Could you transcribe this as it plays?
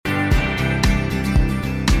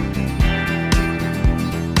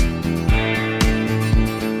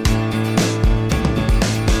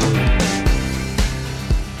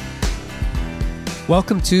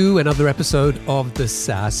Welcome to another episode of the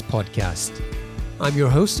SaaS Podcast. I'm your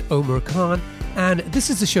host, Omar Khan, and this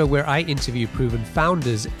is the show where I interview proven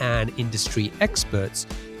founders and industry experts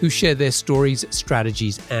who share their stories,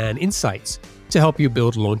 strategies, and insights to help you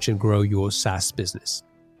build, launch, and grow your SaaS business.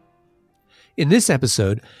 In this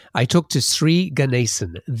episode, I talked to Sri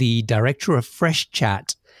Ganesan, the director of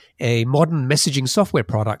FreshChat, a modern messaging software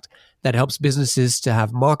product that helps businesses to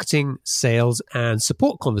have marketing, sales, and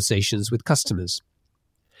support conversations with customers.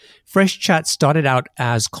 FreshChat started out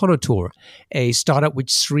as Conotor, a startup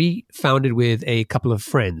which Sri founded with a couple of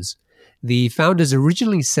friends. The founders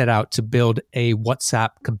originally set out to build a WhatsApp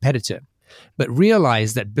competitor, but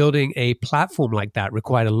realized that building a platform like that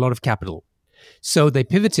required a lot of capital. So they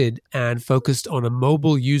pivoted and focused on a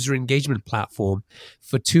mobile user engagement platform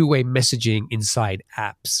for two-way messaging inside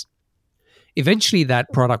apps. Eventually,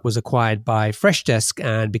 that product was acquired by Freshdesk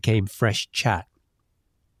and became FreshChat.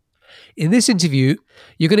 In this interview,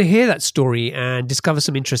 you're going to hear that story and discover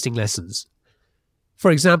some interesting lessons.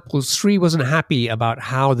 For example, Sri wasn't happy about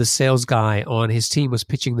how the sales guy on his team was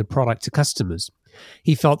pitching the product to customers.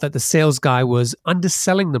 He felt that the sales guy was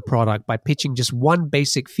underselling the product by pitching just one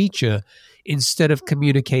basic feature instead of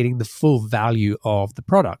communicating the full value of the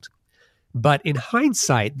product. But in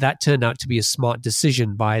hindsight, that turned out to be a smart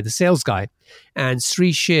decision by the sales guy, and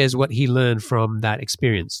Sri shares what he learned from that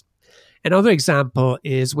experience. Another example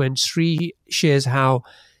is when Sri shares how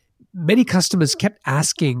many customers kept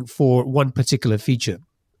asking for one particular feature,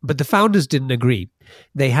 but the founders didn't agree.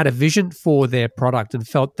 They had a vision for their product and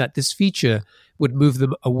felt that this feature would move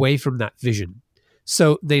them away from that vision,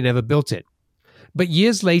 so they never built it. But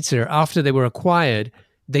years later, after they were acquired,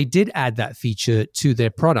 they did add that feature to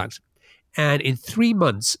their product. And in 3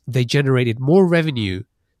 months, they generated more revenue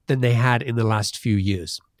than they had in the last few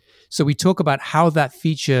years. So we talk about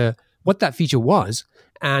what that feature was,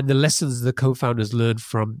 and the lessons the co-founders learned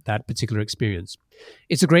from that particular experience.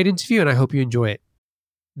 It's a great interview, and I hope you enjoy it.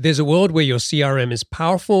 There's a world where your CRM is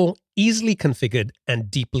powerful, easily configured, and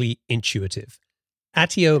deeply intuitive.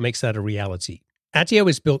 Attio makes that a reality. Attio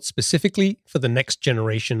is built specifically for the next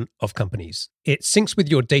generation of companies. It syncs with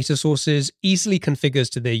your data sources, easily configures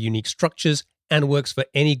to their unique structures, and works for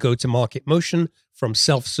any go-to-market motion from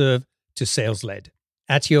self-serve to sales-led.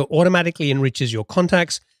 Attio automatically enriches your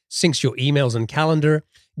contacts, syncs your emails and calendar,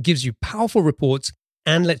 gives you powerful reports,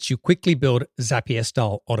 and lets you quickly build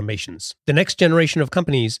Zapier-style automations. The next generation of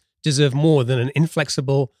companies deserve more than an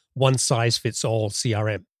inflexible, one-size-fits-all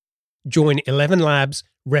CRM. Join 11 Labs,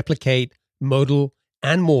 Replicate, Modal,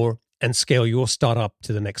 and more, and scale your startup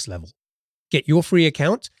to the next level. Get your free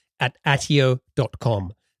account at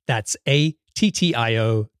attio.com. That's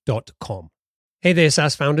attio.com. Hey there,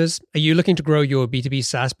 SaaS founders. Are you looking to grow your B2B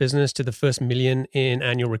SaaS business to the first $1 million in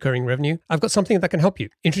annual recurring revenue? I've got something that can help you.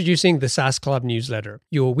 Introducing the SaaS Club newsletter,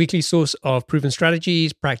 your weekly source of proven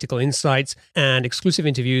strategies, practical insights, and exclusive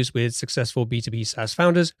interviews with successful B2B SaaS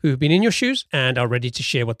founders who've been in your shoes and are ready to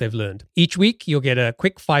share what they've learned. Each week, you'll get a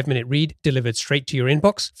quick 5-minute read delivered straight to your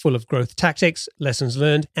inbox, full of growth tactics, lessons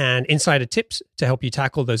learned, and insider tips to help you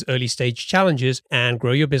tackle those early stage challenges and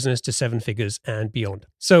grow your business to 7 figures and beyond.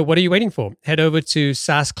 So what are you waiting for? Head over to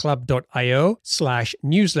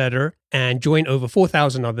saasclub.io/newsletter and join over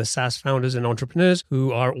 4,000 other SaaS founders and entrepreneurs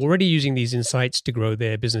who are already using these insights to grow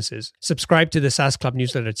their businesses. Subscribe to the SaaS Club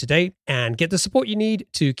newsletter today and get the support you need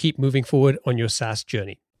to keep moving forward on your SaaS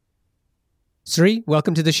journey. Sri,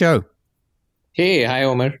 welcome to the show. Hey, hi,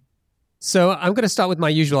 Omar. So I'm going to start with my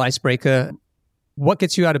usual icebreaker. What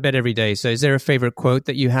gets you out of bed every day? So is there a favorite quote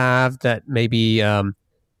that you have that maybe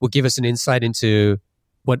will give us an insight into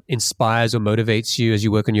what inspires or motivates you as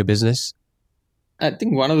you work on your business? I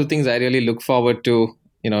think one of the things I really look forward to,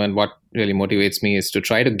 and what really motivates me is to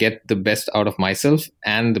try to get the best out of myself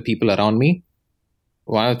and the people around me.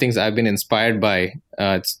 One of the things I've been inspired by,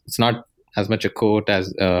 it's not as much a quote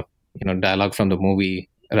as, dialogue from the movie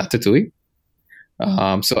Ratatouille.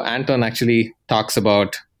 So Anton actually talks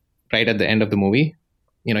about right at the end of the movie,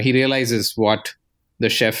 he realizes what the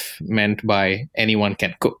chef meant by anyone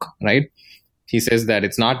can cook, right? He says that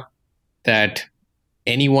it's not that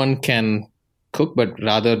anyone can cook, but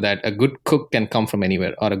rather that a good cook can come from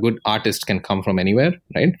anywhere, or a good artist can come from anywhere,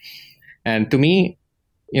 right? And to me,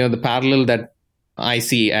 the parallel that I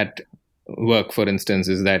see at work, for instance,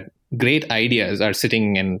 is that great ideas are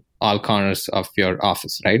sitting in all corners of your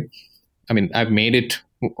office, right? I mean, I've made it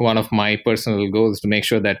one of my personal goals to make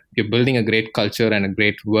sure that you're building a great culture and a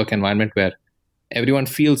great work environment where everyone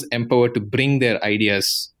feels empowered to bring their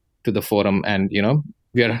ideas to the forum. And,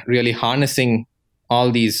 we are really harnessing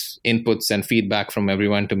all these inputs and feedback from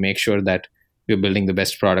everyone to make sure that we're building the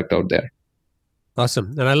best product out there.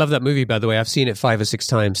 Awesome. And I love that movie, by the way. I've seen it 5 or 6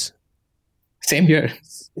 times. Same here.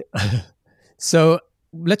 So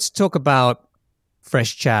let's talk about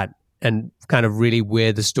Fresh Chat and kind of really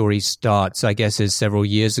where the story starts. I guess is several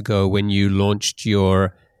years ago when you launched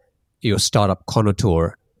your startup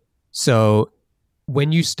Conator. So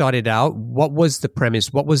when you started out, what was the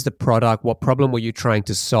premise? What was the product? What problem were you trying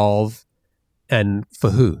to solve, and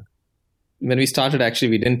for who? When we started, actually,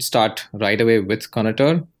 we didn't start right away with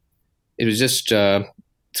Conator. It was just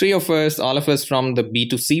three of us, all of us from the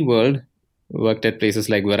B2C world, worked at places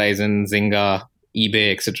like Verizon, Zynga,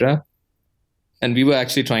 eBay, etc. And we were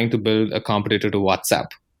actually trying to build a competitor to WhatsApp,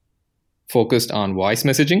 focused on voice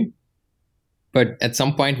messaging. But at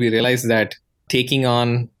some point, we realized that taking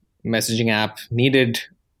on messaging app needed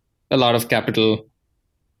a lot of capital,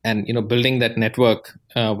 and building that network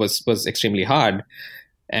was extremely hard.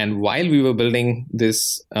 And while we were building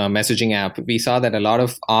this messaging app, we saw that a lot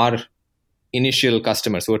of our initial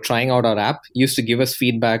customers who were trying out our app used to give us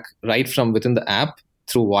feedback right from within the app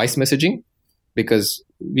through voice messaging, because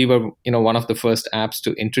we were one of the first apps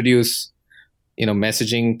to introduce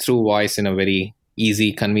messaging through voice in a very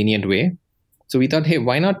easy, convenient way. So we thought, hey,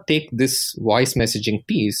 why not take this voice messaging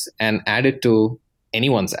piece and add it to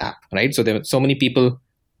anyone's app, right? So there were so many people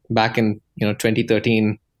back in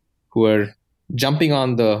 2013 who were jumping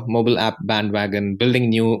on the mobile app bandwagon, building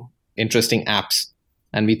new interesting apps.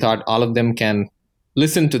 And we thought all of them can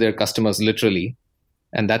listen to their customers literally.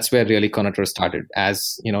 And that's where really Conator started,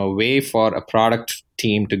 as a way for a product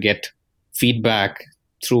team to get feedback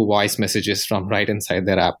through voice messages from right inside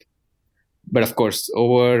their app. But of course,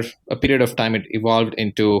 over a period of time, it evolved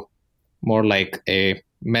into more like a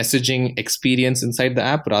messaging experience inside the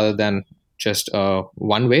app rather than just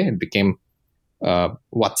one way. It became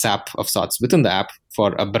WhatsApp of sorts within the app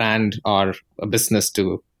for a brand or a business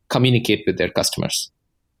to communicate with their customers.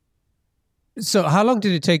 So how long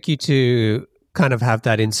did it take you to kind of have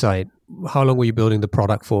that insight? How long were you building the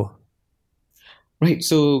product for? Right.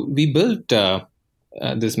 So we built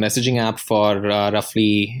this messaging app for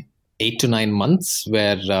roughly 8 to 9 months,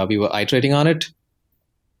 where we were iterating on it.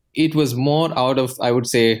 It was more out of, I would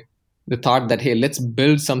say, the thought that, hey, let's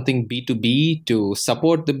build something B2B to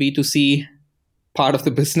support the B2C part of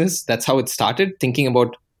the business. That's how it started, thinking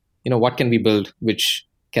about, what can we build which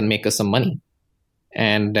can make us some money.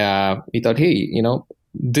 And we thought, hey,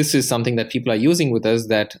 this is something that people are using with us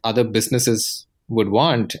that other businesses would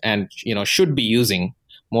want and, should be using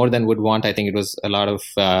more than would want. I think it was a lot of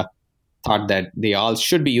thought that they all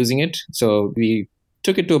should be using it. So we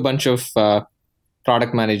took it to a bunch of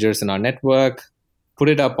product managers in our network, put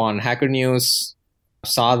it up on Hacker News,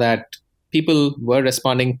 saw that people were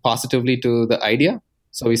responding positively to the idea.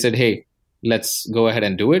 So we said, hey, let's go ahead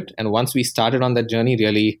and do it. And once we started on that journey,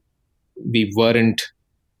 really, we weren't,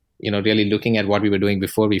 really looking at what we were doing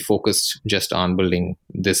before. We focused just on building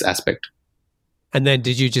this aspect. And then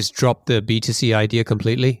did you just drop the B2C idea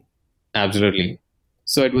completely? Absolutely.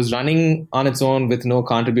 So it was running on its own with no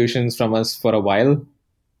contributions from us for a while.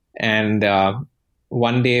 And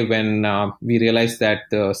one day when we realized that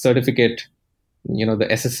the certificate, the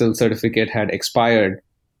SSL certificate had expired,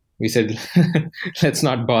 we said, let's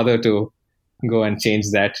not bother to go and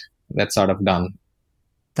change that. That's sort of done.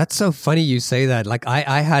 That's so funny you say that. Like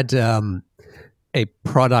I had a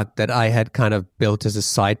product that I had kind of built as a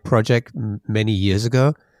side project many years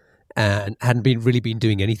ago and hadn't really been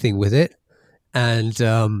doing anything with it, and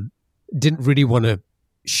didn't really want to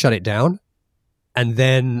shut it down. And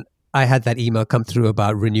then I had that email come through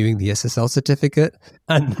about renewing the SSL certificate.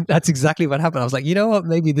 And that's exactly what happened. I was like, you know what?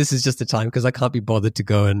 Maybe this is just the time, because I can't be bothered to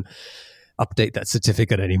go and update that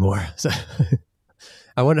certificate anymore. So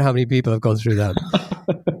I wonder how many people have gone through that.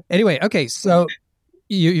 Anyway, okay. So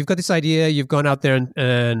you've got this idea. You've gone out there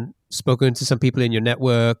and spoken to some people in your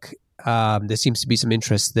network. There seems to be some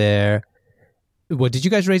interest there. Well, did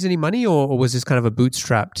you guys raise any money, or was this kind of a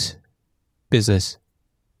bootstrapped business?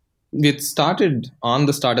 It started on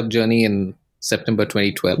the startup journey in September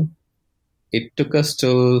 2012. It took us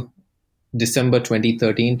till December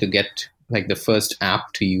 2013 to get like the first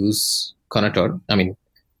app to use Conator. I mean,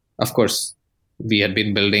 of course, we had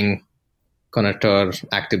been building Conator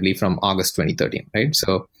actively from August 2013, right?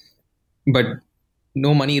 So, but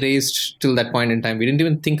no money raised till that point in time. We didn't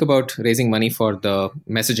even think about raising money for the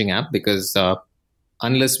messaging app, because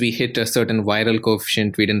unless we hit a certain viral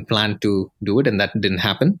coefficient, we didn't plan to do it, and that didn't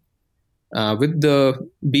happen. With the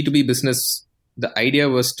B2B business, the idea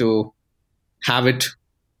was to have it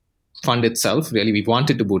fund itself. Really, we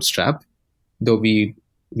wanted to bootstrap, though we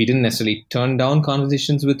didn't necessarily turn down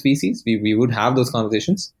conversations with VCs. We would have those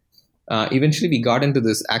conversations. Eventually, we got into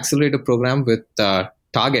this accelerator program with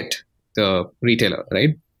Target the retailer,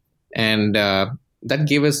 right? And that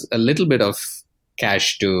gave us a little bit of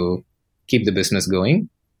cash to keep the business going.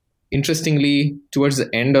 Interestingly, towards the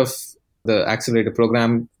end of the accelerator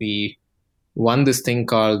program, we won this thing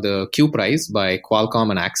called the Q Prize by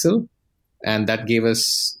Qualcomm and Axel. And that gave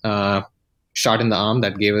us a shot in the arm.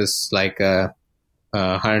 That gave us like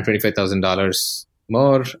 $125,000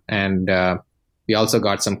 more. And we also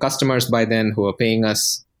got some customers by then who were paying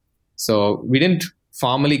us. So we didn't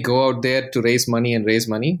formally go out there to raise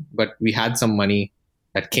money, but we had some money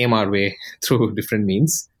that came our way through different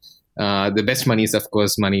means. The best money is, of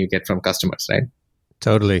course, money you get from customers, right?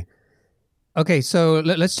 Totally. Okay, so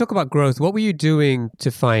let's talk about growth. What were you doing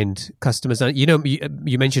to find customers? You know,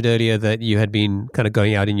 you mentioned earlier that you had been kind of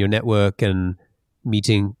going out in your network and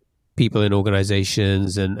meeting people in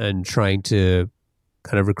organizations and trying to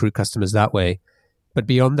kind of recruit customers that way. But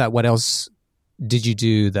beyond that, what else did you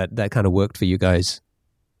do that kind of worked for you guys?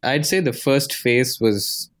 I'd say the first phase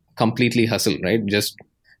was completely hustle, right? Just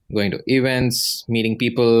going to events, meeting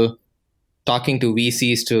people, talking to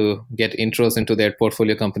VCs to get intros into their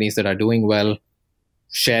portfolio companies that are doing well,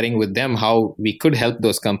 sharing with them how we could help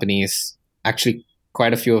those companies. Actually,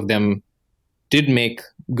 quite a few of them did make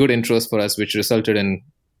good intros for us, which resulted in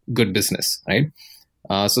good business, right?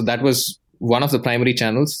 So that was one of the primary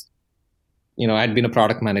channels. You know, I'd been a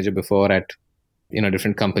product manager before at,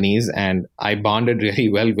 different companies, and I bonded really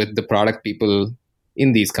well with the product people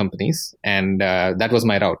in these companies. And that was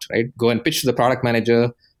my route, right? Go and pitch to the product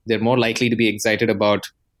manager. They're more likely to be excited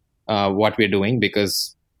about what we're doing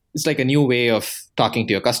because it's like a new way of talking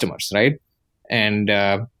to your customers, right? And,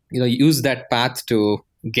 use that path to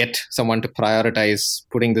get someone to prioritize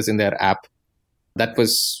putting this in their app. That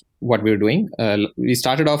was what we were doing. We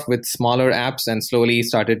started off with smaller apps and slowly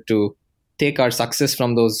started to take our success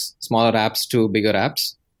from those smaller apps to bigger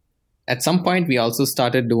apps. At some point, we also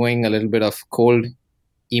started doing a little bit of cold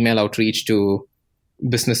email outreach to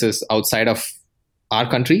businesses outside of our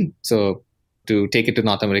country. So to take it to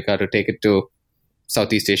North America, to take it to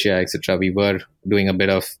Southeast Asia, etc., we were doing a bit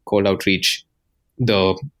of cold outreach,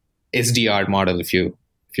 the SDR model, if you've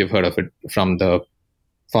heard of it, from the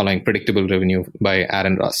following Predictable Revenue by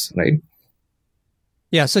Aaron Ross, right?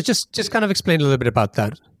 Yeah, so just kind of explain a little bit about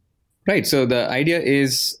that. Right. So the idea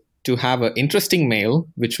is to have an interesting mail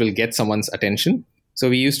which will get someone's attention. So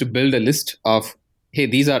we used to build a list of, hey,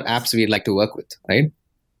 these are apps we'd like to work with, right?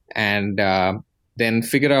 And then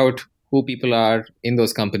figure out who people are in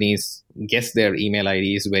those companies, guess their email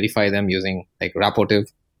IDs, verify them using like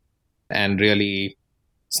Rapportive, and really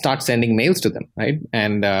start sending mails to them, right?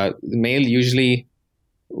 And the mail usually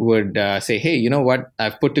would say, hey, you know what?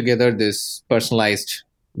 I've put together this personalized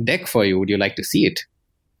deck for you. Would you like to see it?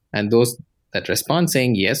 And those that respond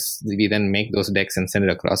saying yes, we then make those decks and send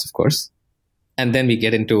it across, of course. And then we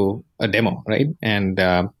get into a demo, right? And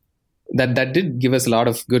that did give us a lot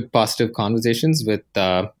of good positive conversations with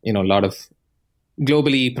a lot of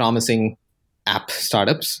globally promising app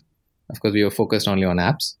startups. Of course, we were focused only on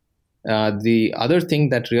apps. The other thing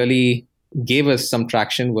that really gave us some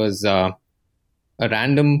traction was a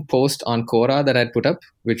random post on Quora that I'd put up,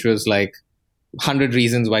 which was like 100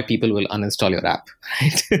 reasons why people will uninstall your app.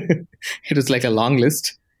 Right? It was like a long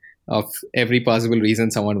list of every possible reason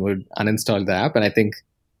someone would uninstall the app. And I think,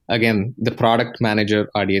 again, the product manager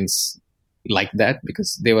audience liked that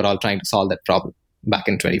because they were all trying to solve that problem back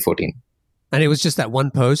in 2014. And it was just that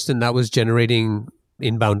one post and that was generating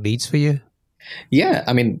inbound leads for you? Yeah.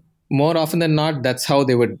 I mean, more often than not, that's how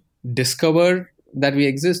they would discover that we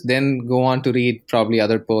exist, then go on to read probably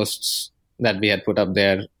other posts that we had put up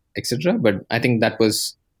there, etc. But I think that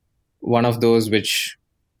was one of those which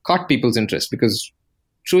caught people's interest because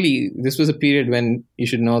truly this was a period when you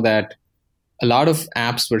should know that a lot of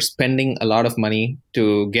apps were spending a lot of money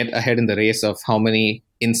to get ahead in the race of how many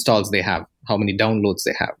installs they have, how many downloads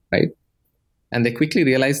they have, right? And they quickly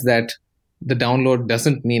realized that the download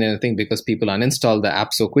doesn't mean anything because people uninstall the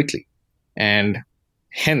app so quickly. And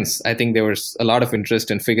hence, I think there was a lot of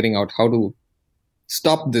interest in figuring out how to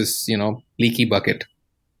stop this, leaky bucket.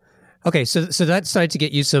 Okay, so that started to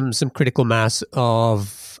get you some critical mass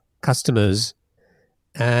of customers,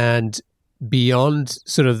 and beyond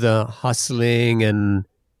sort of the hustling and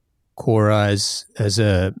Quora as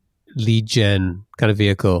a lead gen kind of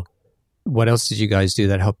vehicle, what else did you guys do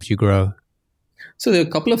that helped you grow? So there are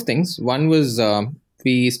a couple of things. One was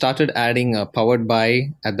we started adding a powered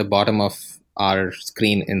by at the bottom of our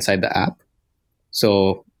screen inside the app.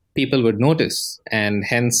 So people would notice and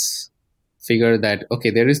hence figure that, okay,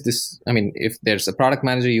 there is this, if there's a product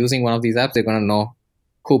manager using one of these apps, they're going to know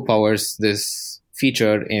who powers this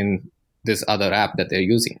feature in this other app that they're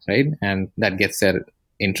using, right? And that gets their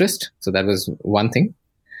interest. So that was one thing.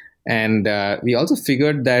 And we also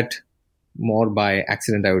figured that more by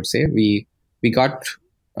accident, I would say. We got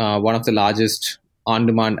one of the largest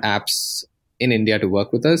on-demand apps in India to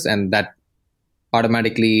work with us, and that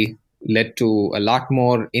automatically led to a lot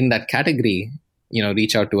more in that category,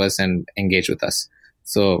 reach out to us and engage with us.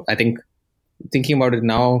 So I think thinking about it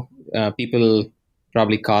now, people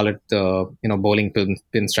probably call it the bowling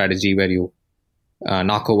pin strategy, where you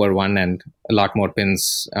knock over one and a lot more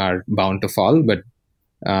pins are bound to fall. But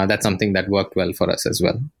that's something that worked well for us as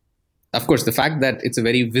well. Of course, the fact that it's a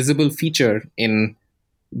very visible feature in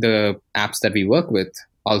the apps that we work with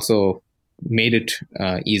also made it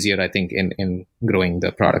easier, I think, in growing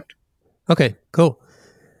the product. Okay, cool.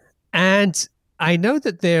 And I know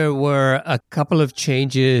that there were a couple of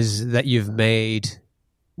changes that you've made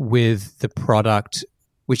with the product,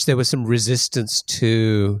 which there was some resistance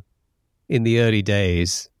to in the early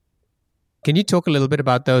days. Can you talk a little bit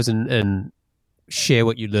about those and share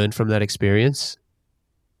what you learned from that experience?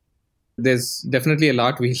 There's definitely a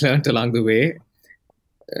lot we learned along the way.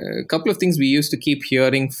 A couple of things we used to keep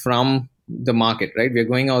hearing from the market, right? We're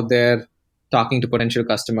going out there talking to potential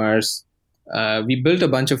customers. We built a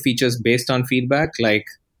bunch of features based on feedback. Like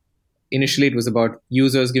initially it was about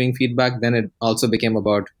users giving feedback. Then it also became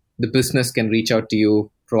about the business can reach out to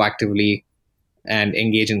you proactively and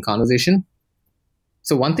engage in conversation.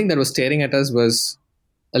 So one thing that was staring at us was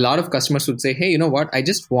a lot of customers would say, hey, you know what? I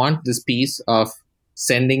just want this piece of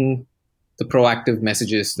sending the proactive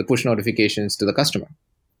messages, the push notifications to the customer.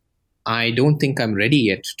 I don't think I'm ready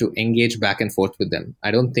yet to engage back and forth with them. I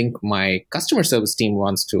don't think my customer service team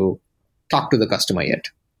wants to talk to the customer yet.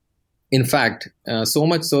 In fact, so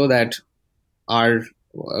much so that our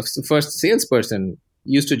first salesperson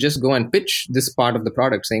used to just go and pitch this part of the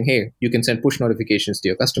product saying, hey, you can send push notifications to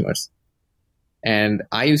your customers. And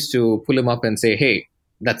I used to pull him up and say, hey,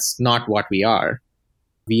 that's not what we are.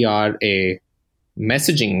 We are a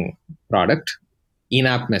messaging product,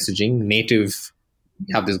 in-app messaging, native.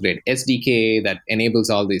 You have this great SDK that enables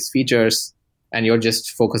all these features, and you're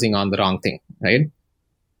just focusing on the wrong thing, right?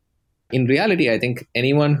 In reality, I think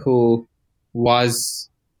anyone who was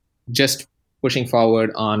just pushing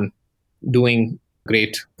forward on doing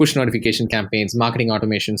great push notification campaigns, marketing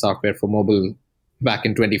automation software for mobile back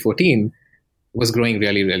in 2014 was growing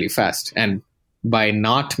really, really fast. And by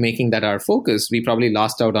not making that our focus, we probably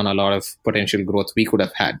lost out on a lot of potential growth we could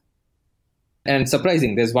have had. And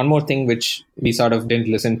surprising, there's one more thing which we sort of didn't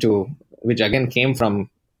listen to, which again came from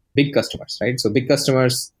big customers, right? So big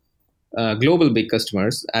customers, global big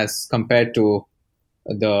customers, as compared to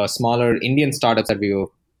the smaller Indian startups that we were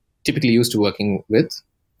typically used to working with,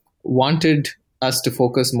 wanted us to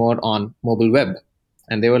focus more on mobile web.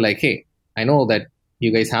 And they were like, hey, I know that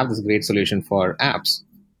you guys have this great solution for apps,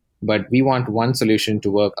 but we want one solution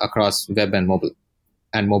to work across web and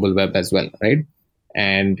mobile web as well, right?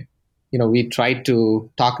 And we tried to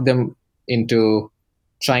talk them into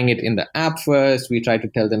trying it in the app first. We tried to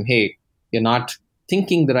tell them, hey, you're not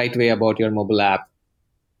thinking the right way about your mobile app.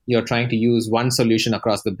 You're trying to use one solution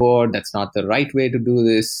across the board. That's not the right way to do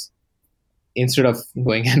this. Instead of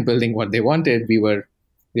going and building what they wanted, we were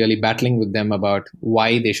really battling with them about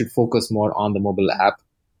why they should focus more on the mobile app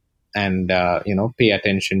and pay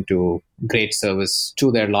attention to great service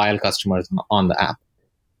to their loyal customers on the app.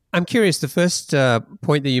 I'm curious, the first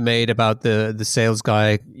point that you made about the sales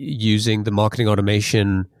guy using the marketing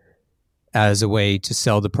automation as a way to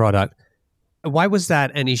sell the product, why was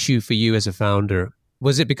that an issue for you as a founder?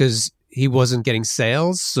 Was it because he wasn't getting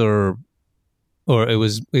sales, or it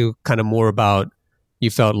was kind of more about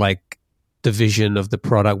you felt like the vision of the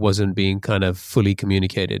product wasn't being kind of fully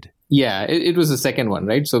communicated? Yeah, it was the second one,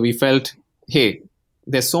 right? So we felt, hey,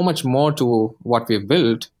 there's so much more to what we've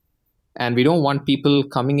built, and we don't want people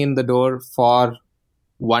coming in the door for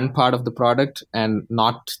one part of the product and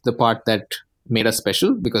not the part that made us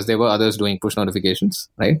special, because there were others doing push notifications,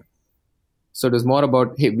 right? So it was more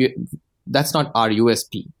about, hey, that's not our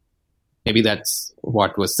USP. Maybe that's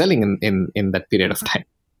what was selling in that period of time.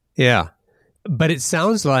 Yeah. But it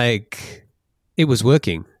sounds like it was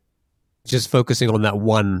working, just focusing on that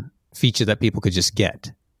one feature that people could just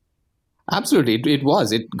get. Absolutely. It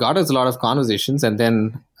was. It got us a lot of conversations, and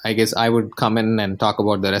then I guess I would come in and talk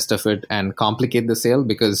about the rest of it and complicate the sale,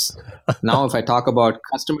 because now if I talk about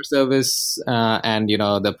customer service and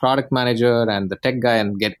the product manager and the tech guy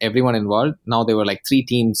and get everyone involved, now there were like 3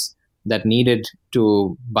 teams that needed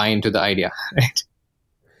to buy into the idea, right?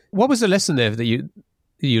 What was the lesson there that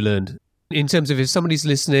you learned in terms of, if somebody's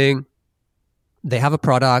listening, they have a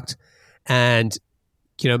product and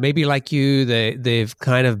maybe like you, they've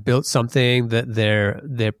kind of built something that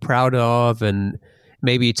they're proud of, and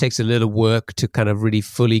maybe it takes a little work to kind of really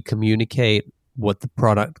fully communicate what the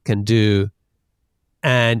product can do.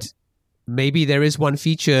 And maybe there is one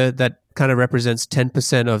feature that kind of represents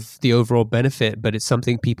 10% of the overall benefit, but it's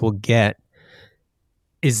something people get.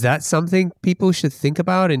 Is that something people should think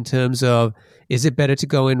about in terms of, is it better to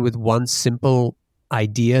go in with one simple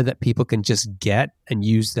idea that people can just get and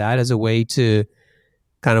use that as a way to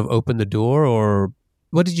kind of open the door? Or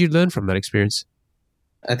what did you learn from that experience?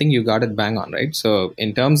 I think you got it bang on, right? So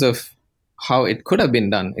in terms of how it could have been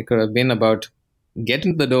done, it could have been about get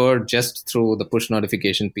into the door just through the push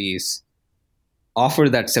notification piece, offer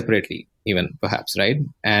that separately, even perhaps, right?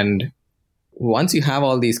 And once you have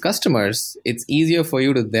all these customers, it's easier for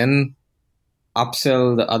you to then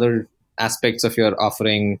upsell the other aspects of your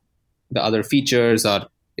offering, the other features, or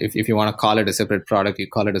if you want to call it a separate product, you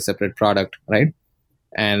call it a separate product, right?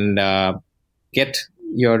 And get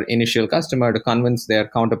your initial customer to convince their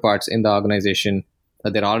counterparts in the organization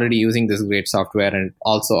that they're already using this great software and it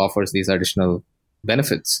also offers these additional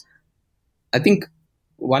benefits. I think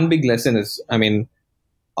one big lesson is,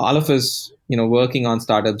 all of us, working on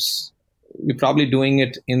startups, we're probably doing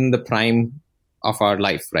it in the prime of our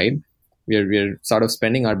life, right? We're sort of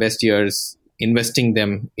spending our best years investing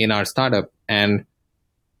them in our startup. And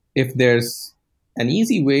if there's an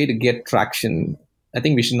easy way to get traction, I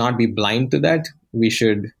think we should not be blind to that. We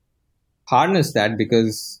should harness that,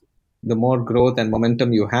 because the more growth and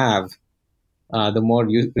momentum you have, the more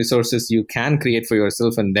resources you can create for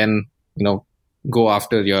yourself, and then, go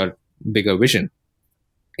after your bigger vision.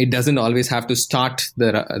 It doesn't always have to start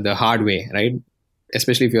the hard way, right?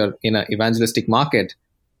 Especially if you're in an evangelistic market.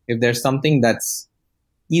 If there's something that's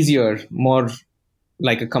easier, more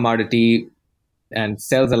like a commodity and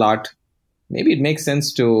sells a lot, maybe it makes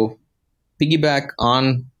sense to piggyback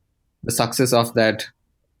on the success of the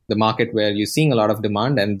market where you're seeing a lot of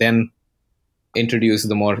demand, and then introduce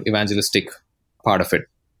the more evangelistic part of it.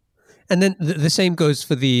 And then the same goes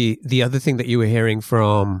for the other thing that you were hearing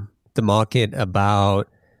from the market about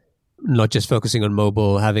not just focusing on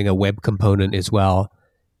mobile, having a web component as well.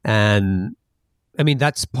 And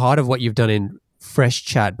that's part of what you've done in Fresh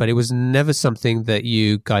Chat, but it was never something that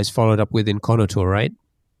you guys followed up with in Conotor, right?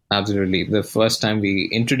 Absolutely. The first time we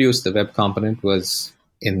introduced the web component was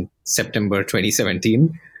in September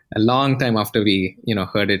 2017, a long time after we,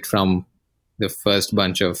 heard it from the first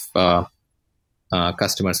bunch of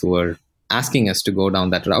customers who were asking us to go down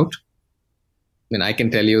that route. I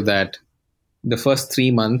can tell you that the first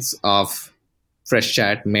 3 months of Fresh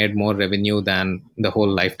Chat made more revenue than the whole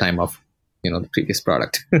lifetime of, the previous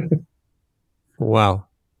product. Wow.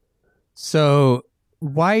 So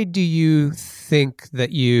why do you think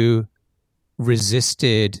that you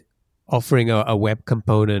resisted offering a web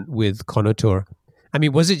component with Conotor?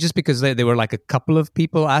 Was it just because there were like a couple of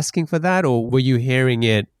people asking for that, or were you hearing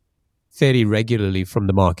it fairly regularly from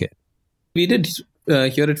the market? We did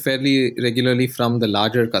hear it fairly regularly from the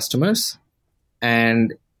larger customers.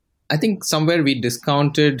 And I think somewhere we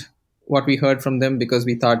discounted what we heard from them, because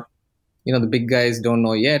we thought, the big guys don't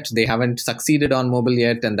know yet. They haven't succeeded on mobile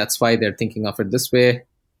yet. And that's why they're thinking of it this way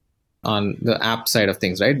on the app side of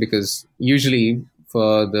things, right? Because usually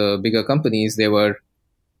for the bigger companies, they were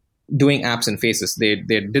doing apps in phases. They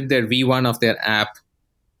did their V1 of their app.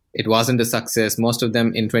 It wasn't a success. Most of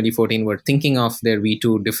them in 2014 were thinking of their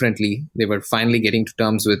V2 differently. They were finally getting to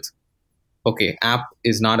terms with, okay, app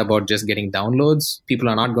is not about just getting downloads. People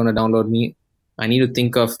are not going to download me. I need to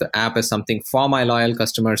think of the app as something for my loyal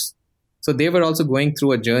customers. So they were also going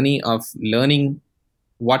through a journey of learning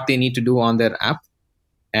what they need to do on their app.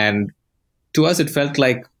 And to us, it felt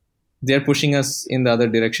like they're pushing us in the other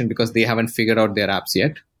direction because they haven't figured out their apps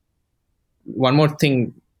yet. One more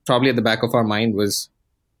thing, probably at the back of our mind was,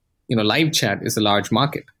 live chat is a large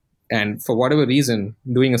market. And for whatever reason,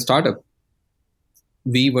 doing a startup,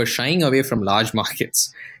 we were shying away from large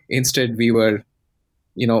markets. Instead, we were,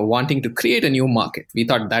 wanting to create a new market. We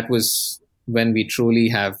thought that was when we truly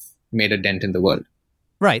have made a dent in the world.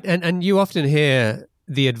 Right. And you often hear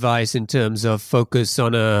the advice in terms of focus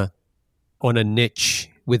on a niche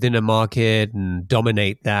within a market and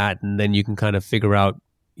dominate that. And then you can kind of figure out,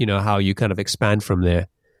 how you kind of expand from there.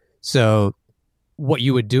 So what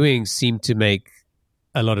you were doing seemed to make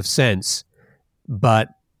a lot of sense, but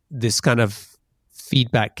this kind of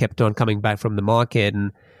feedback kept on coming back from the market.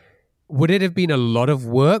 And would it have been a lot of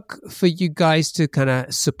work for you guys to kind of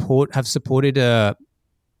have supported a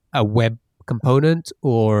web component,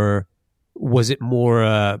 or was it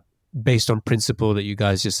more based on principle that you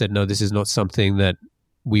guys just said, no, this is not something that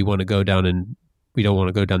we want to go down, and we don't want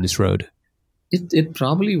to go down this road? It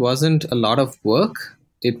probably wasn't a lot of work.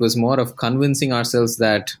 It was more of convincing ourselves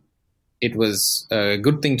that it was a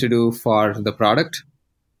good thing to do for the product.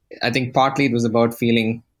 I think partly it was about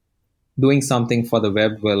feeling doing something for the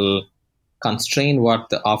web will constrain what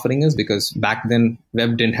the offering is, because back then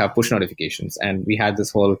web didn't have push notifications, and we had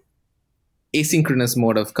this whole asynchronous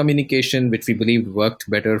mode of communication, which we believed worked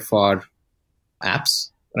better for apps,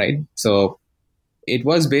 right? So it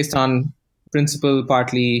was based on principle,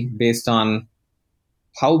 partly based on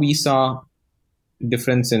how we saw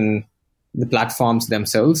difference in the platforms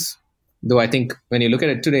themselves. Though I think when you look at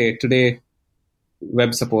it today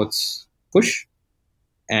web supports push,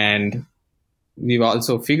 and we've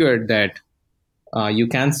also figured that you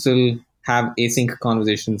can still have async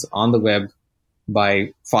conversations on the web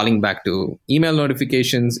by falling back to email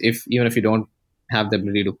notifications, even if you don't have the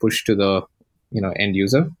ability to push to the end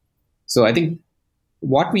user. So I think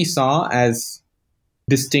what we saw as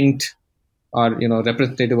distinct or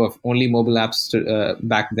representative of only mobile apps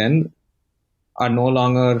back then are no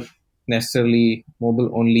longer necessarily mobile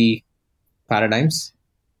only paradigms.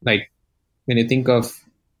 Like when you think of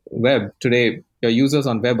web today, your users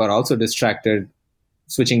on web are also distracted,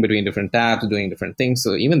 switching between different tabs, doing different things.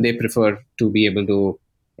 So even they prefer to be able to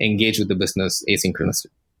engage with the business asynchronously.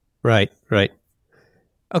 Right.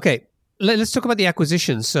 Okay, let's talk about the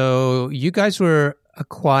acquisition. So you guys were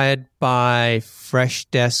acquired by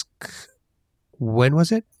Freshdesk. When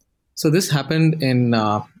was it? So this happened in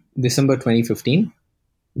December 2015,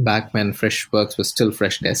 back when Freshworks was still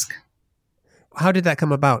Freshdesk. How did that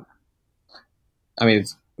come about? I mean,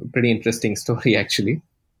 it's a pretty interesting story, actually,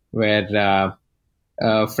 where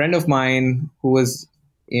a friend of mine who was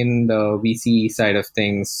in the VC side of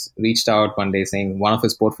things reached out one day saying one of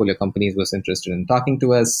his portfolio companies was interested in talking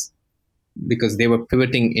to us because they were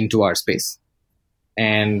pivoting into our space.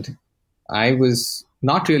 And I was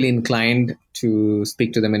not really inclined to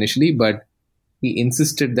speak to them initially, but he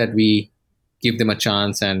insisted that we give them a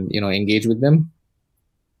chance and engage with them.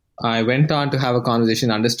 I went on to have a conversation,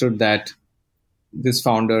 understood that this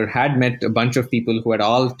founder had met a bunch of people who had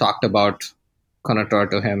all talked about Conator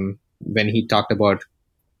to him when he talked about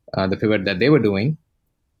the pivot that they were doing.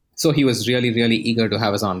 So he was really, really eager to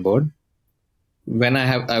have us on board. When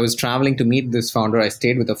I was traveling to meet this founder, I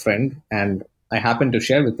stayed with a friend, and I happened to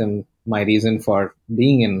share with him my reason for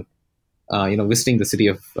being in, visiting the city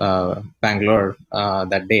of Bangalore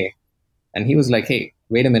that day. And he was like, "Hey,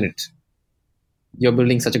 wait a minute. You're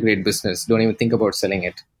building such a great business. Don't even think about selling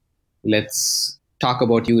it. Let's talk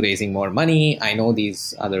about you raising more money. I know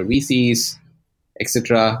these other VCs,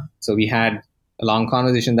 etc." So we had a long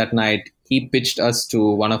conversation that night. He pitched us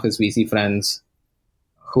to one of his VC friends,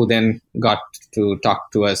 who then got to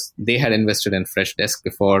talk to us. They had invested in Freshdesk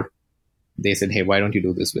before. They said, "Hey, why don't you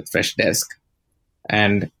do this with Freshdesk?"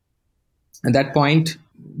 And at that point,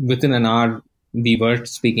 within an hour, we were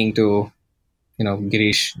speaking to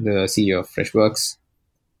Girish, the CEO of Freshworks.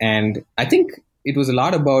 And I think it was a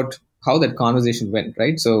lot about how that conversation went,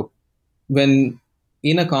 right? So when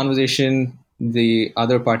in a conversation, the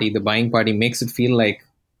other party, the buying party, makes it feel like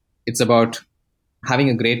it's about having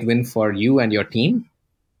a great win for you and your team,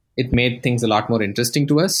 it made things a lot more interesting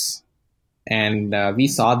to us. And we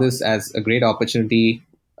saw this as a great opportunity,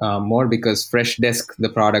 more because Freshdesk, the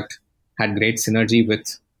product, had great synergy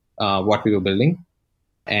with what we were building.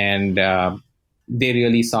 And they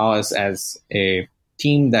really saw us as a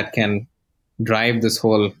team that can drive this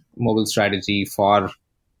whole mobile strategy for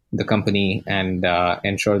the company and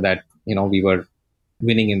ensure that we were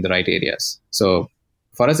winning in the right areas. So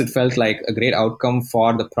for us, it felt like a great outcome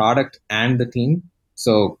for the product and the team.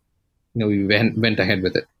 So we went ahead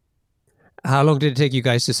with it. How long did it take you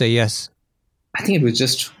guys to say yes? I think it was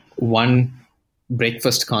just one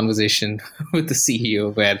breakfast conversation with the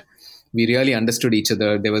CEO where we really understood each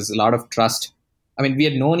other. There was a lot of trust. I mean, we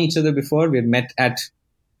had known each other before. We had met at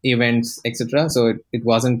events, etc. So it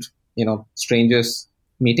wasn't, strangers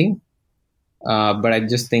meeting. But I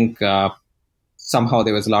just think somehow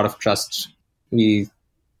there was a lot of trust. We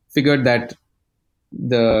figured that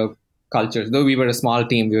the culture, though we were a small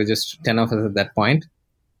team, we were just 10 of us at that point,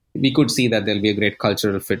 we could see that there'll be a great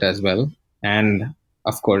cultural fit as well. And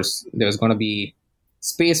of course, there was going to be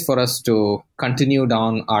space for us to continue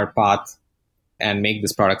down our path and make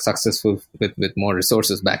this product successful with more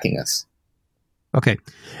resources backing us. Okay.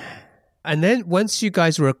 And then once you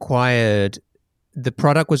guys were acquired, the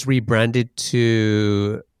product was rebranded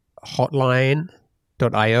to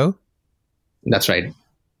Hotline.io? That's right.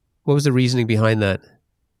 What was the reasoning behind that?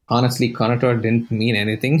 Honestly, Conator didn't mean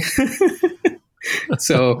anything.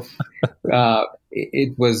 So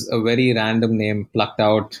it was a very random name plucked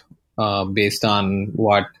out based on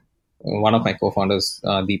what one of my co-founders,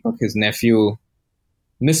 Deepak, his nephew,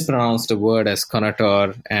 mispronounced a word as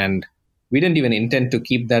Conator, and we didn't even intend to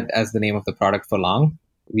keep that as the name of the product for long.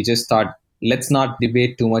 We just thought, let's not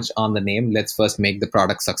debate too much on the name. Let's first make the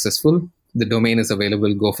product successful. The domain is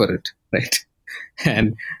available, go for it, right?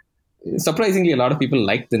 And surprisingly, a lot of people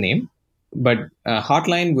liked the name. But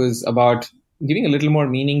Hotline was about giving a little more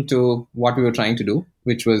meaning to what we were trying to do,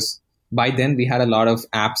 which was, by then we had a lot of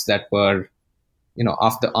apps that were,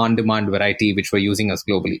 of the on-demand variety, which were using us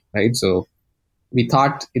globally, right? So we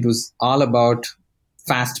thought it was all about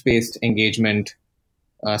fast-paced engagement,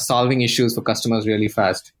 solving issues for customers really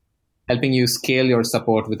fast, helping you scale your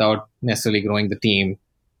support without necessarily growing the team.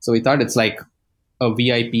 So we thought it's like a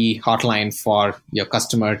VIP hotline for your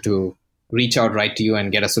customer to reach out right to you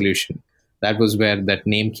and get a solution. That was where that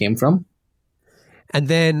name came from. And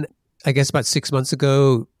then I guess about 6 months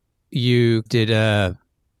ago, you did a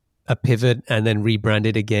pivot and then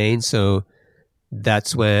rebranded again. So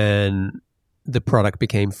that's when the product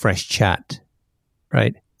became Fresh Chat,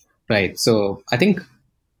 right? Right. So I think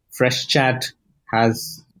Fresh Chat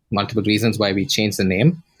has multiple reasons why we changed the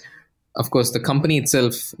name. Of course, the company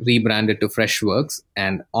itself rebranded to Freshworks,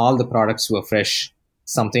 and all the products were Fresh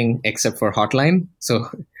something except for Hotline. So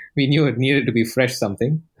we knew it needed to be Fresh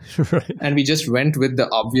something. Right. And we just went with the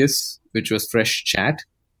obvious, which was Fresh Chat.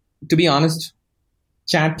 To be honest,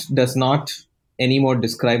 chat does not anymore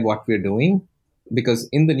describe what we're doing, because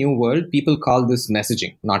in the new world, people call this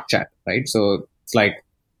messaging, not chat, right? So it's like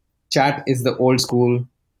chat is the old school,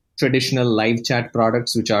 traditional live chat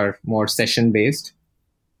products, which are more session based.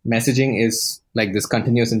 Messaging is like this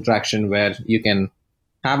continuous interaction where you can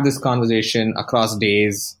have this conversation across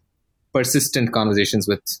days, persistent conversations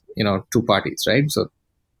with, two parties, right? So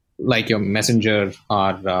like your Messenger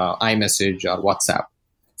or iMessage or WhatsApp.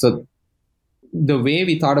 So the way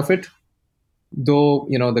we thought of it, though,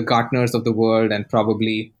 the Gartners of the world and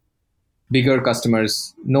probably bigger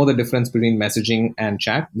customers know the difference between messaging and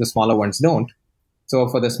chat, the smaller ones don't. So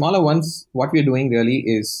for the smaller ones, what we're doing really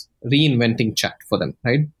is reinventing chat for them,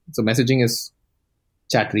 right? So messaging is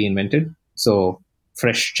chat reinvented. So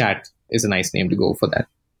Fresh Chat is a nice name to go for that.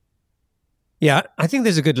 Yeah, I think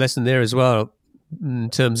there's a good lesson there as well in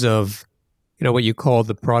terms of, what you call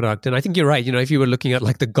the product. And I think you're right. If you were looking at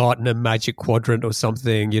like the Gartner Magic Quadrant or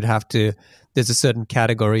something, there's a certain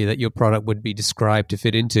category that your product would be described to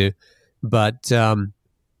fit into. But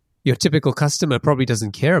your typical customer probably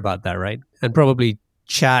doesn't care about that, right? And probably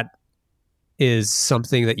chat is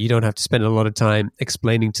something that you don't have to spend a lot of time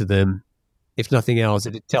explaining to them. If nothing else,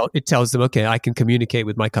 it tells them, okay, I can communicate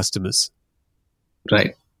with my customers.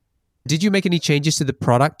 Right. Did you make any changes to the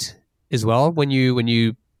product as well when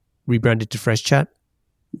you rebranded to Fresh Chat?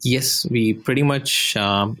 Yes, we pretty much,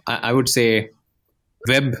 I would say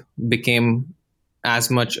web became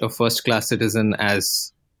as much a first-class citizen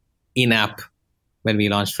as in-app when we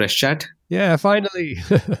launched Fresh Chat. Yeah, finally.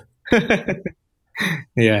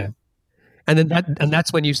 Yeah. And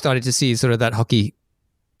that's when you started to see sort of that hockey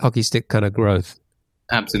stick kind of growth.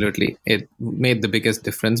 Absolutely. It made the biggest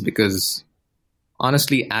difference because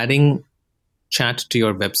honestly, adding chat to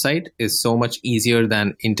your website is so much easier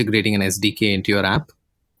than integrating an SDK into your app.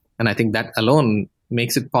 And I think that alone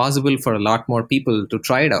makes it possible for a lot more people to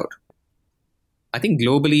try it out. I think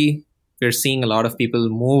globally, we're seeing a lot of people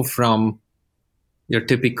move from your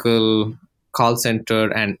typical call center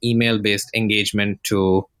and email-based engagement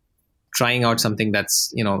to trying out something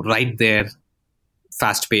that's, right there,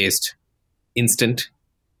 fast-paced, instant.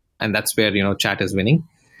 And that's where, chat is winning.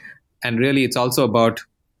 And really, it's also about,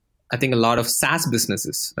 I think a lot of SaaS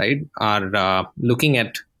businesses, right, are looking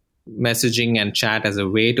at messaging and chat as a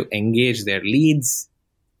way to engage their leads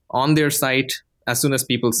on their site as soon as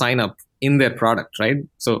people sign up in their product, right?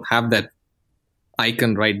 So have that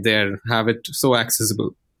icon right there, have it so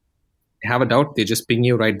accessible. Have a doubt, they just ping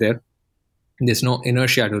you right there. There's no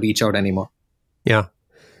inertia to reach out anymore. Yeah.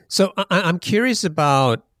 So I'm curious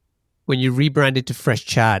about when you rebranded to Fresh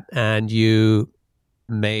Chat and you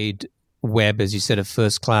made web, as you said, a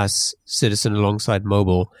first-class citizen alongside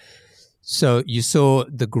mobile. So you saw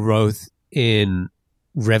the growth in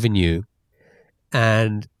revenue.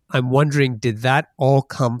 And I'm wondering, did that all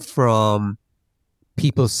come from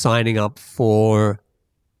people signing up for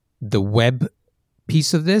the web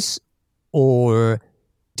piece of this? Or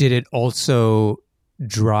did it also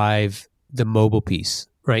drive the mobile piece,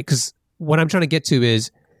 right? Because what I'm trying to get to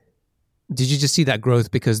is, did you just see that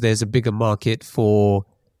growth because there's a bigger market for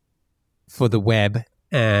the web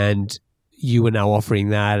and you were now offering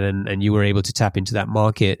that and you were able to tap into that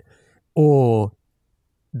market? Or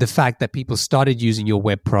the fact that people started using your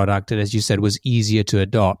web product and, as you said, was easier to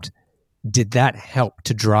adopt, did that help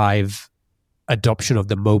to drive adoption of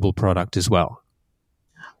the mobile product as well?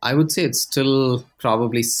 I would say it's still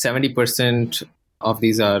probably 70% of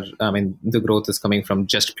these are, the growth is coming from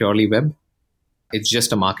just purely web. It's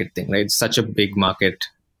just a market thing, right? It's such a big market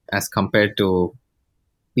as compared to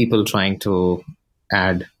people trying to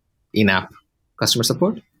add in-app customer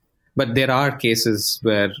support. But there are cases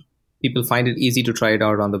where people find it easy to try it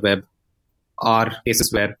out on the web, or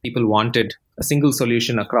cases where people wanted a single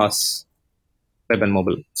solution across web and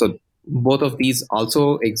mobile. So both of these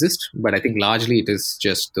also exist, but I think largely it is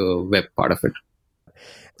just the web part of it.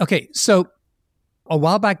 Okay, so a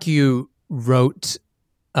while back you wrote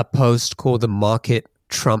a post called "The Market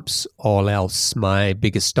Trumps All Else," my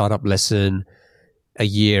biggest startup lesson a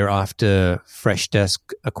year after Freshdesk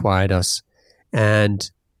acquired us. And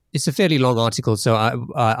it's a fairly long article, so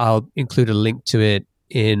I'll include a link to it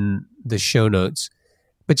in the show notes.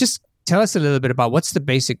 But just tell us a little bit about what's the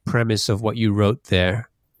basic premise of what you wrote there.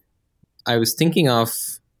 I was thinking of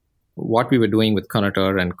what we were doing with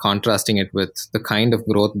Conator and contrasting it with the kind of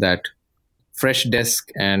growth that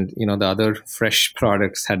Freshdesk and the other fresh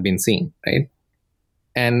products had been seeing, right?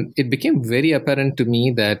 And it became very apparent to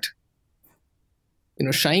me that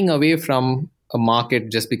shying away from a market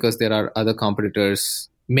just because there are other competitors,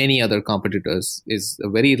 many other competitors, is a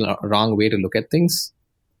very wrong way to look at things.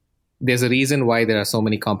 There's a reason why there are so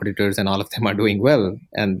many competitors and all of them are doing well,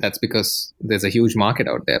 and that's because there's a huge market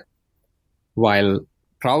out there. While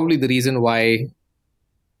probably the reason why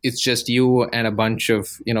it's just you and a bunch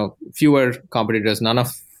of fewer competitors, none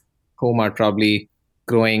of whom are probably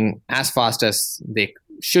growing as fast as they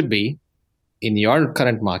should be in your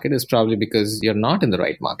current market, is probably because you're not in the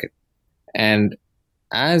right market. And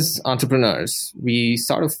as entrepreneurs, we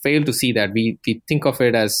sort of fail to see that. We think of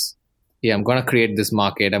it as, yeah, I'm going to create this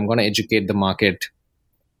market, I'm going to educate the market,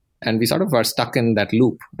 and we sort of are stuck in that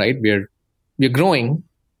loop, right? We're growing,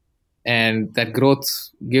 and that growth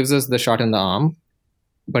gives us the shot in the arm,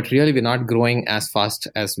 but really we're not growing as fast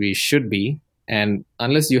as we should be. And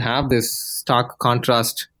unless you have this stark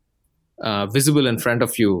contrast visible in front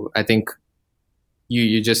of you, I think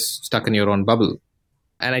you just stuck in your own bubble.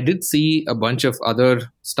 And I did see a bunch of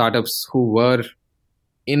other startups who were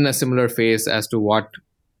in a similar phase as to what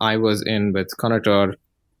I was in with Conator.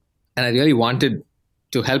 And I really wanted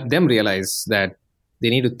to help them realize that they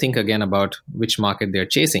need to think again about which market they're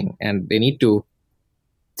chasing. And they need to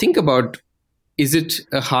think about, is it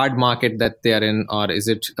a hard market that they're in, or is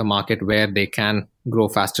it a market where they can grow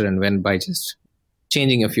faster and win by just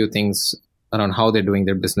changing a few things around how they're doing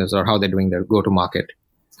their business or how they're doing their go-to-market,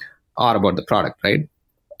 or about the product, right?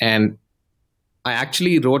 And I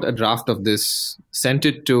actually wrote a draft of this, sent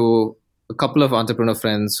it to a couple of entrepreneur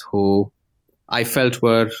friends who I felt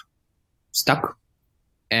were stuck.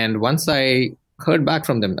 And once I heard back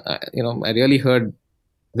from them, I really heard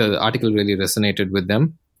the article really resonated with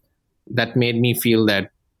them. That made me feel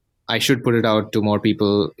that I should put it out to more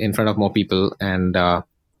people, in front of more people, and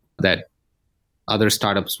that other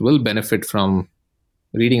startups will benefit from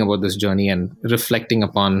reading about this journey and reflecting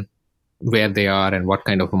upon where they are and what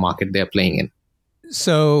kind of a market they're playing in.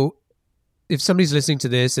 So if somebody's listening to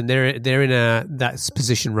this and they're in that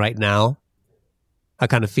position right now, are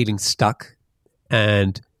kind of feeling stuck,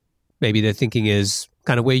 and maybe their thinking is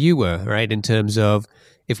kind of where you were, right? In terms of,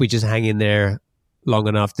 if we just hang in there long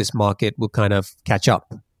enough, this market will kind of catch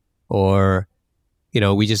up, or,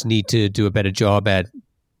 we just need to do a better job at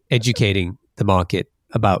educating the market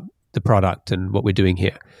about the product and what we're doing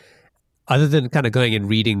here. Other than kind of going and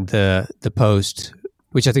reading the post,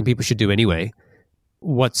 which I think people should do anyway,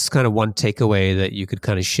 what's kind of one takeaway that you could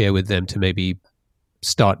kind of share with them to maybe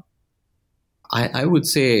start? I would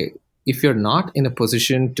say, if you're not in a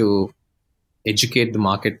position to educate the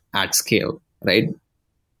market at scale, right?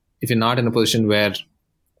 If you're not in a position where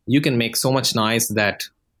you can make so much noise that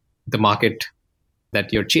the market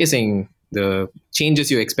that you're chasing, the changes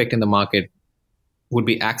you expect in the market would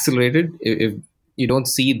be accelerated. If you don't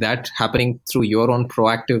see that happening through your own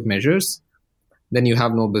proactive measures, then you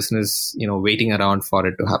have no business, waiting around for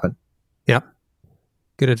it to happen. Yep.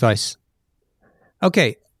 Good advice.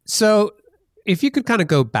 Okay. So if you could kind of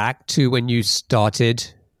go back to when you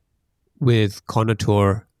started with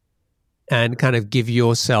Conator and kind of give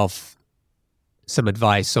yourself some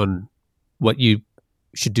advice on what you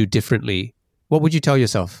should do differently, what would you tell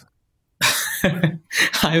yourself?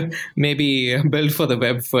 I maybe build for the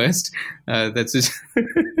web first. That's it.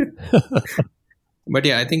 But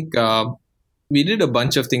yeah, I think we did a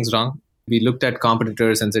bunch of things wrong. We looked at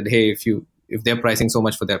competitors and said, hey, if they're pricing so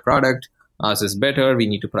much for their product, ours is better, we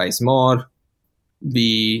need to price more.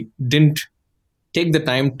 We didn't take the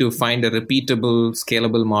time to find a repeatable,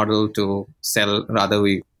 scalable model to sell. Rather,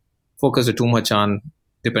 we focused too much on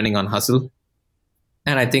depending on hustle.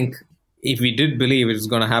 And I think if we did believe it was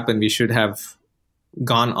going to happen, we should have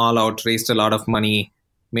gone all out, raised a lot of money,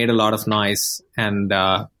 made a lot of noise, and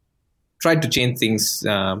tried to change things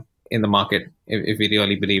in the market if we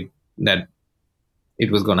really believe that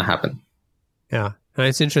it was going to happen. Yeah, and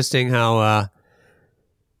it's interesting how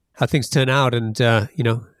things turn out, and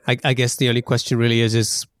I guess the only question really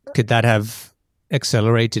is could that have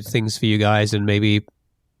accelerated things for you guys and maybe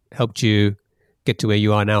helped you get to where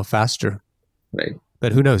you are now faster? Right.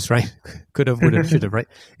 But who knows, right? Could have, would have, should have, right?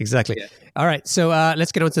 Exactly. Yeah. All right. So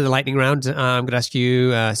let's get on to the lightning round. I'm going to ask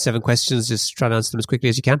you 7 questions. Just try to answer them as quickly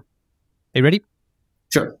as you can. Are you ready?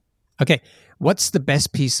 Sure. Okay. What's the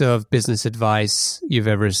best piece of business advice you've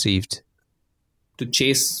ever received? To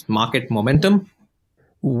chase market momentum.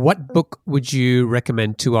 What book would you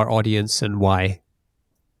recommend to our audience and why?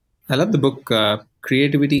 I love the book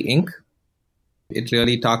Creativity Inc. It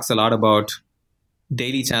really talks a lot about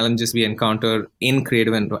daily challenges we encounter in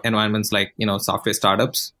creative environments like, software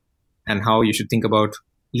startups, and how you should think about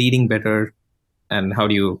leading better and how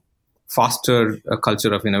do you foster a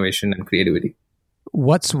culture of innovation and creativity.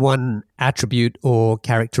 What's one attribute or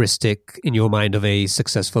characteristic in your mind of a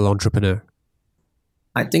successful entrepreneur?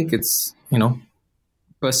 I think it's,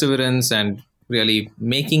 perseverance and really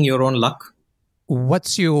making your own luck.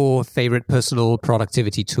 What's your favorite personal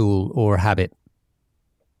productivity tool or habit?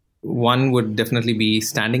 One would definitely be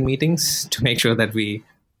standing meetings to make sure that we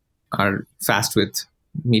are fast with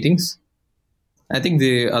meetings. I think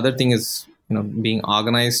the other thing is, being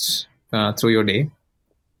organized through your day,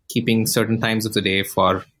 keeping certain times of the day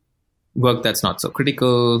for work that's not so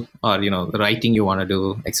critical, or, the writing you want to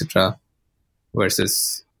do, etc.,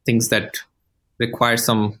 versus things that require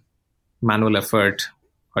some manual effort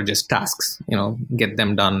or just tasks, get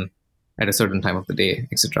them done at a certain time of the day,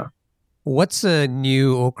 etc. What's a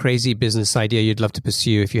new or crazy business idea you'd love to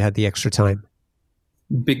pursue if you had the extra time?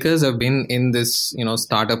 Because I've been in this,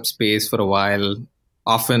 startup space for a while,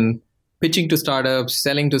 often pitching to startups,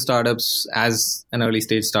 selling to startups as an early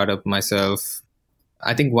stage startup myself.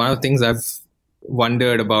 I think one of the things I've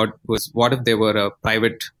wondered about was what if there were a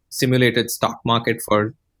private simulated stock market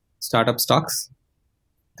for startup stocks?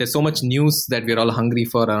 There's so much news that we're all hungry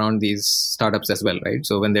for around these startups as well, right?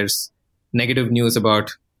 So when there's negative news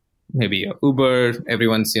about maybe Uber,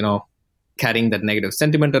 everyone's, carrying that negative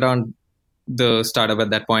sentiment around the startup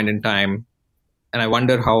at that point in time. And I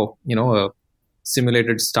wonder how, a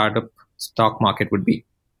simulated startup stock market would be.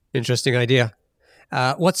 Interesting idea.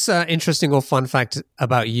 What's interesting or fun fact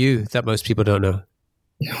about you that most people don't know?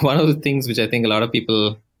 One of the things which I think a lot of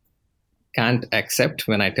people can't accept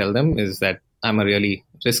when I tell them is that I'm a really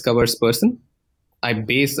risk-averse person. I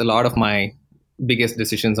base a lot of my biggest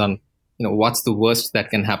decisions on, what's the worst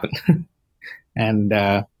that can happen. And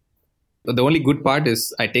the only good part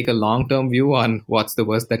is I take a long-term view on what's the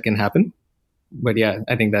worst that can happen. But yeah,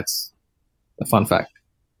 I think that's a fun fact.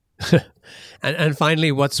 And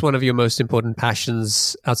finally, what's one of your most important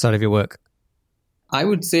passions outside of your work? I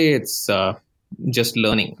would say it's just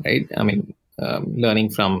learning, right? I mean,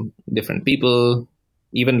 learning from different people,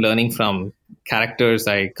 even learning from characters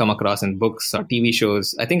I come across in books or TV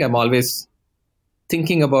shows. I think I'm always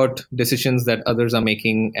thinking about decisions that others are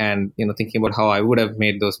making and, thinking about how I would have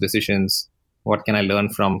made those decisions. What can I learn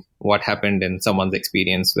from what happened in someone's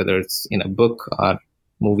experience, whether it's in a book or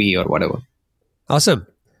movie or whatever. Awesome.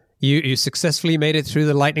 You successfully made it through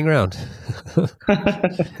the lightning round.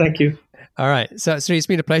 Thank you. All right. So it's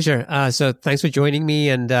been a pleasure. So thanks for joining me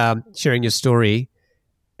and sharing your story.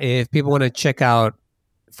 If people want to check out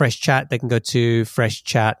Fresh Chat, they can go to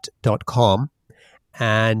freshchat.com.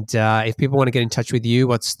 And if people want to get in touch with you,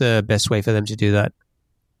 what's the best way for them to do that?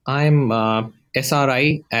 I'm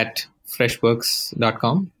SRI at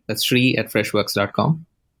freshworks.com. That's Sri at freshworks.com.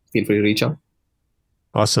 Feel free to reach out.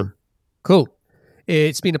 Awesome. Cool.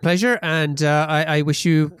 It's been a pleasure, and I wish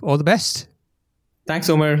you all the best. Thanks,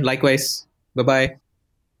 Omer. Likewise. Bye-bye.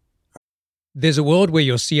 There's a world where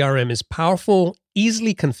your CRM is powerful,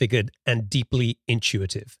 easily configured, and deeply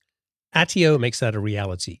intuitive. Attio makes that a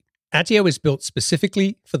reality. Attio is built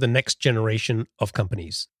specifically for the next generation of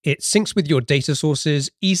companies. It syncs with your data sources,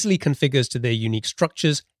 easily configures to their unique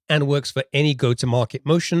structures, and works for any go-to-market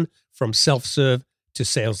motion from self-serve to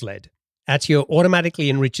sales-led. Attio automatically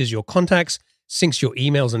enriches your contacts, syncs your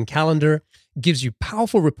emails and calendar, gives you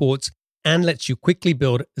powerful reports, and lets you quickly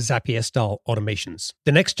build Zapier-style automations.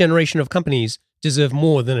 The next generation of companies deserve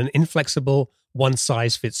more than an inflexible,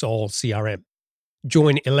 one-size-fits-all CRM.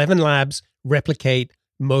 Join 11 Labs, Replicate,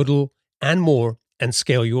 Modal, and more, and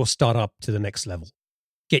scale your startup to the next level.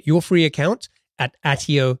 Get your free account at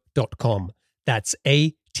attio.com. That's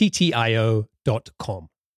attio.com.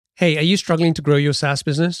 Hey, are you struggling to grow your SaaS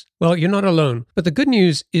business? Well, you're not alone. But the good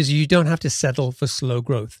news is you don't have to settle for slow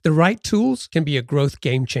growth. The right tools can be a growth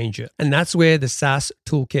game changer. And that's where the SaaS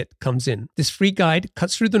Toolkit comes in. This free guide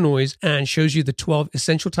cuts through the noise and shows you the 12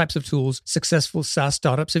 essential types of tools successful SaaS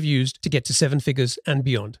startups have used to get to 7 figures and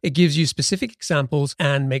beyond. It gives you specific examples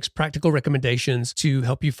and makes practical recommendations to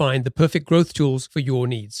help you find the perfect growth tools for your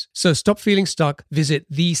needs. So stop feeling stuck. Visit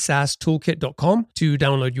thesaastoolkit.com to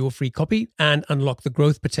download your free copy and unlock the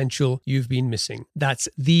growth potential you've been missing. That's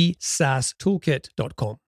thesaastoolkit.com.